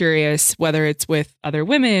and be curious, whether it's with other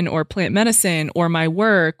women or plant medicine or my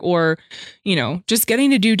work or, just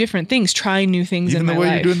getting to do different things, trying new things in my life. Even the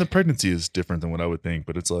way you're doing the pregnancy is different than what I would think.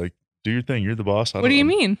 But it's like, do your thing. You're the boss. What do you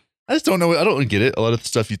mean? I just don't know. I don't get it. A lot of the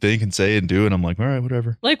stuff you think and say and do. And I'm like, all right,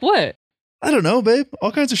 whatever. Like what? I don't know, babe.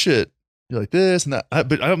 All kinds of shit. You're like this and that.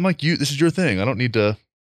 But I'm like, this is your thing. I don't need to.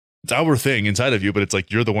 It's our thing inside of you, but it's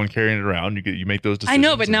like you're the one carrying it around. You make those decisions. I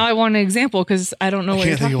know, but now I want an example because I don't know what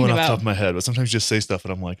you're talking about. I can't think of one off the top of my head, but sometimes you just say stuff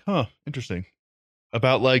and I'm like, huh, interesting.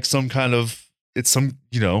 About like some kind of, it's some,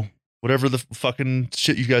 whatever the fucking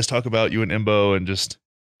shit you guys talk about, you and Imbo and just.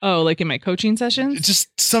 Oh, like in my coaching sessions? It's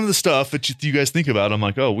just some of the stuff that you guys think about. I'm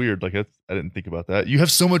like, oh, weird. Like I didn't think about that. You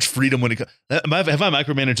have so much freedom when it comes. Have I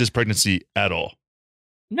micromanaged this pregnancy at all?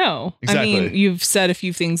 No. Exactly. I mean, you've said a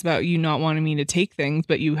few things about you not wanting me to take things,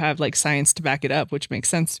 but you have like science to back it up, which makes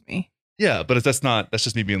sense to me. Yeah, but that's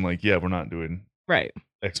just me being like, yeah, we're not doing right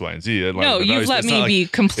X, Y, and Z. No, you've let me be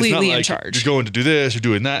completely in charge. You're going to do this, you're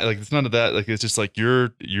doing that. Like it's none of that. Like it's just like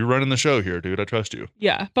you're running the show here, dude. I trust you.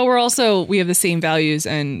 Yeah, but we have the same values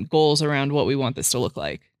and goals around what we want this to look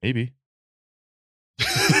like. Maybe. Is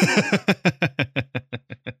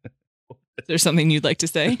there something you'd like to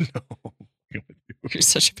say? No. You're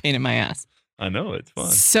such a pain in my ass. I know, it's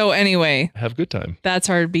fun. So anyway. Have a good time. That's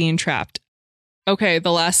hard being trapped. Okay,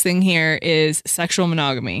 the last thing here is sexual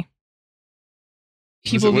monogamy.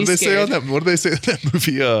 What did they say on that? What did they say in that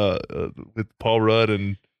movie with Paul Rudd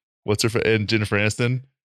and and Jennifer Aniston?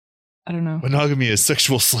 I don't know. Monogamy is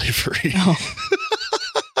sexual slavery. Oh.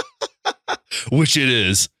 Which it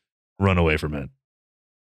is. Run away from it.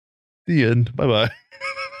 The end. Bye-bye.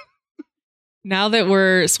 Now that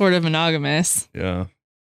we're sort of monogamous. Yeah.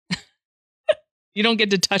 You don't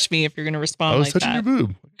get to touch me if you're going to respond like that. I was touching your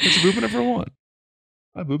boob. I touch your boob whenever I want.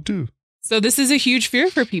 My boob too. So this is a huge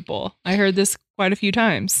fear for people. I heard this quite a few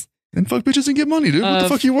times. And fuck bitches and get money, dude. What the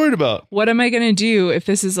fuck are you worried about? What am I going to do if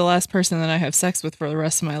this is the last person that I have sex with for the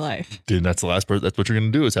rest of my life? Dude, that's the last person. That's what you're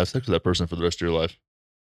going to do is have sex with that person for the rest of your life.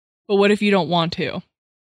 But what if you don't want to?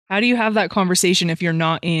 How do you have that conversation if you're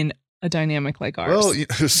not in a dynamic like ours? Well,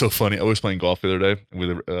 it's so funny. I was playing golf the other day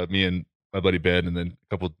with me and my buddy Ben, and then a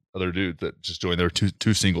couple other dudes that just joined. There were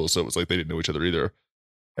two singles, so it was like they didn't know each other either.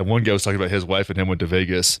 And one guy was talking about his wife and him went to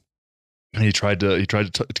Vegas, and he tried to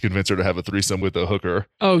convince her to have a threesome with a hooker.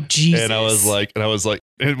 Oh Jesus! And I was like,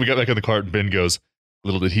 and we got back in the cart, and Ben goes,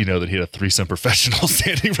 little did he know that he had a threesome professional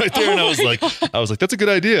standing right there. And I was like, that's a good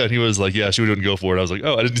idea. And he was like, yeah, she wouldn't go for it. I was like,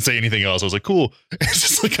 oh, I didn't say anything else. I was like, cool. And it's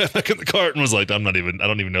just like got back in the cart and was like, I don't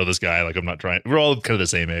even know this guy. Like, I'm not trying. We're all kind of the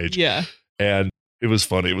same age. Yeah. And it was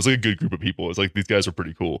funny. It was like a good group of people. It was like, these guys were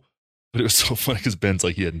pretty cool. But it was so funny because Ben's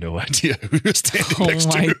like, he had no idea who he was standing next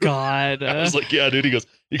to. Oh my God. I was like, yeah, dude. He goes,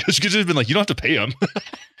 you could have just been like, you don't have to pay him.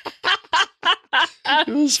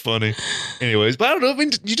 It was funny. Anyways, but I don't know. I mean,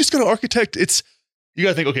 you just got to architect. You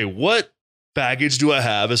got to think, okay, what baggage do I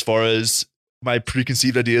have as far as my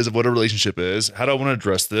preconceived ideas of what a relationship is? How do I want to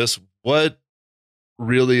address this? What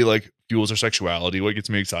really like fuels our sexuality? What gets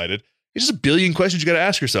me excited? It's just a billion questions you got to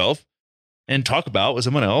ask yourself and talk about with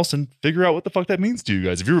someone else and figure out what the fuck that means to you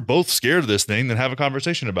guys. If you're both scared of this thing, then have a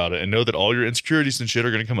conversation about it and know that all your insecurities and shit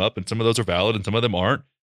are going to come up, and some of those are valid and some of them aren't.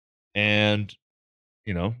 And,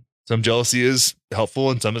 you know, some jealousy is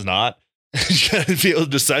helpful and some is not. You gotta be able to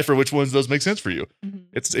decipher which ones of those make sense for you. Mm-hmm.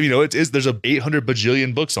 It's, you know, there's a 800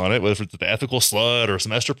 bajillion books on it, whether it's the ethical slut or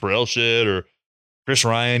some Esther Perel shit or Chris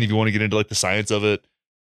Ryan, if you want to get into like the science of it.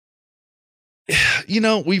 You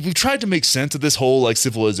know, we've tried to make sense of this whole like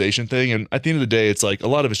civilization thing, and at the end of the day, it's like a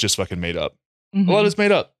lot of it's just fucking made up. Mm-hmm. A lot of it's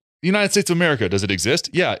made up. The United States of America, does it exist?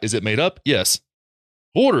 Yeah. Is it made up? Yes.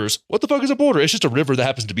 Borders? What the fuck is a border? It's just a river that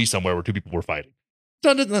happens to be somewhere where two people were fighting.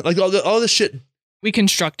 Like all this shit. We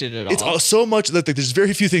constructed it all. It's all, so much that there's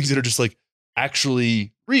very few things that are just like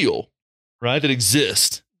actually real, right? That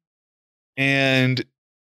exist. And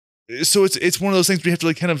so it's one of those things where you have to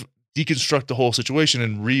like kind of deconstruct the whole situation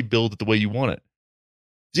and rebuild it the way you want it.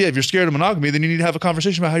 So yeah, if you're scared of monogamy, then you need to have a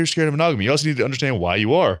conversation about how you're scared of monogamy. You also need to understand why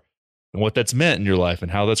you are and what that's meant in your life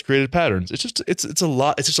and how that's created patterns. It's just a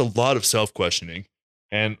lot of self-questioning.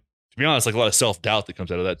 And to be honest, like a lot of self-doubt that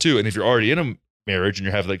comes out of that too. And if you're already in a marriage and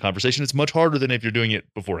you're having that conversation, it's much harder than if you're doing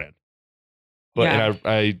it beforehand. But and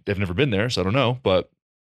I have never been there, so I don't know. But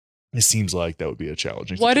it seems like that would be a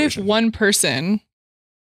challenging situation. What if one person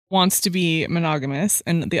wants to be monogamous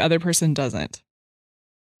and the other person doesn't?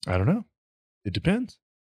 I don't know. It depends.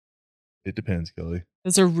 It depends, Kelly.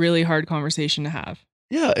 That's a really hard conversation to have.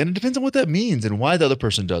 Yeah, and it depends on what that means and why the other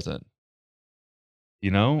person doesn't. You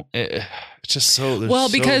know, it's just so there's well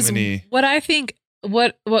because so many... what I think.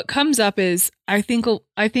 What comes up is I think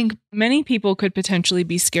many people could potentially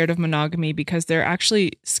be scared of monogamy because they're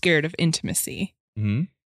actually scared of intimacy. Mm-hmm.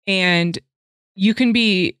 And you can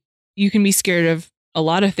be scared of a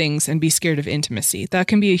lot of things and be scared of intimacy. That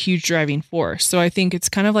can be a huge driving force. So I think it's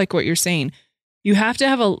kind of like what you're saying. You have to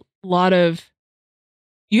have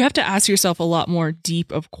you have to ask yourself a lot more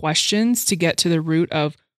deep of questions to get to the root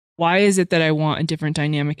of why is it that I want a different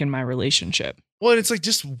dynamic in my relationship? Well, it's like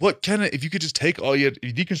just what kind of, if you could just take you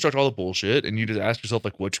deconstruct all the bullshit and you just ask yourself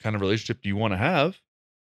like, which kind of relationship do you want to have?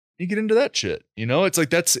 You get into that shit. You know, it's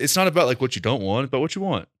like, it's not about like what you don't want, but what you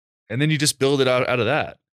want. And then you just build it out of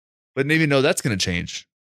that. But maybe that's going to change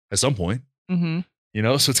at some point. Mm-hmm. You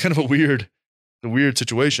know, so it's kind of a weird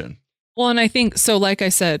situation. Well, and I think, so like I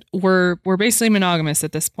said, we're basically monogamous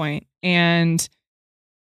at this point, and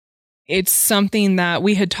it's something that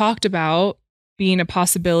we had talked about being a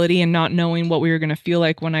possibility and not knowing what we were going to feel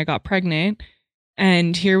like when I got pregnant.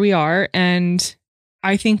 And here we are. And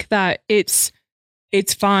I think that it's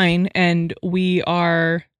fine. And we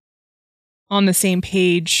are on the same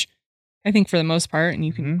page, I think, for the most part. And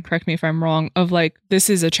you can correct me if I'm wrong, of like, this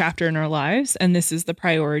is a chapter in our lives and this is the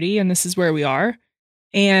priority and this is where we are.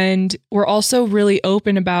 And we're also really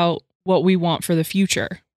open about what we want for the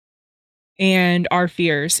future and our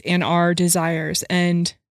fears and our desires,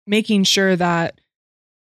 and making sure that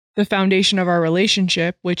the foundation of our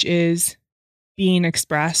relationship, which is being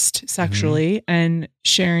expressed sexually and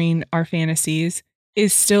sharing our fantasies,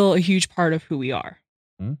 is still a huge part of who we are.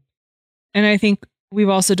 Mm-hmm. And I think we've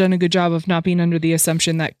also done a good job of not being under the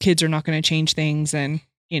assumption that kids are not going to change things. And,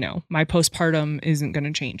 you know, my postpartum isn't going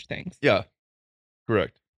to change things. Yeah,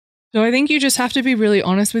 correct. So I think you just have to be really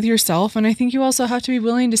honest with yourself. And I think you also have to be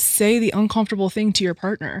willing to say the uncomfortable thing to your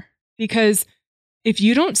partner, because if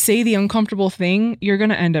you don't say the uncomfortable thing, you're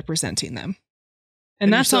going to end up resenting them.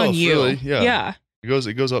 And that's yourself, on you. Really. Yeah. It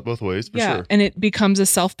goes up both ways, for sure. And it becomes a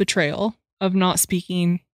self-betrayal of not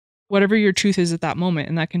speaking whatever your truth is at that moment,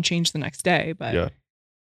 and that can change the next day. But Yeah.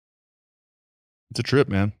 It's a trip,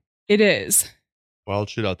 man. it is. Wild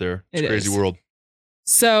shit out there. It's It a crazy is. world.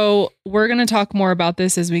 So we're going to talk more about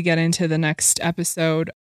this as we get into the next episode,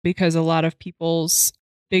 because a lot of people's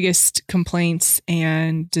biggest complaints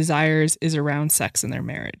and desires is around sex in their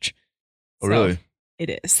marriage. Oh, really?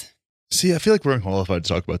 It is. See, I feel like we're unqualified to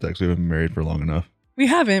talk about that because we haven't been married for long enough. We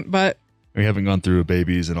haven't, but We haven't gone through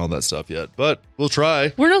babies and all that stuff yet, but we'll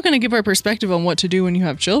try. we're not going to give our perspective on what to do when you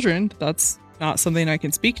have children. That's not something I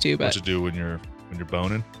can speak to, What but to do when you're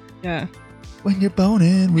boning? yeah. When you're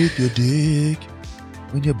boning with your dick.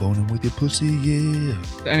 When you're boning with your pussy, yeah.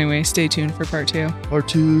 Anyway, stay tuned for part 2. Part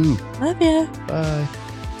 2. Love ya. Bye.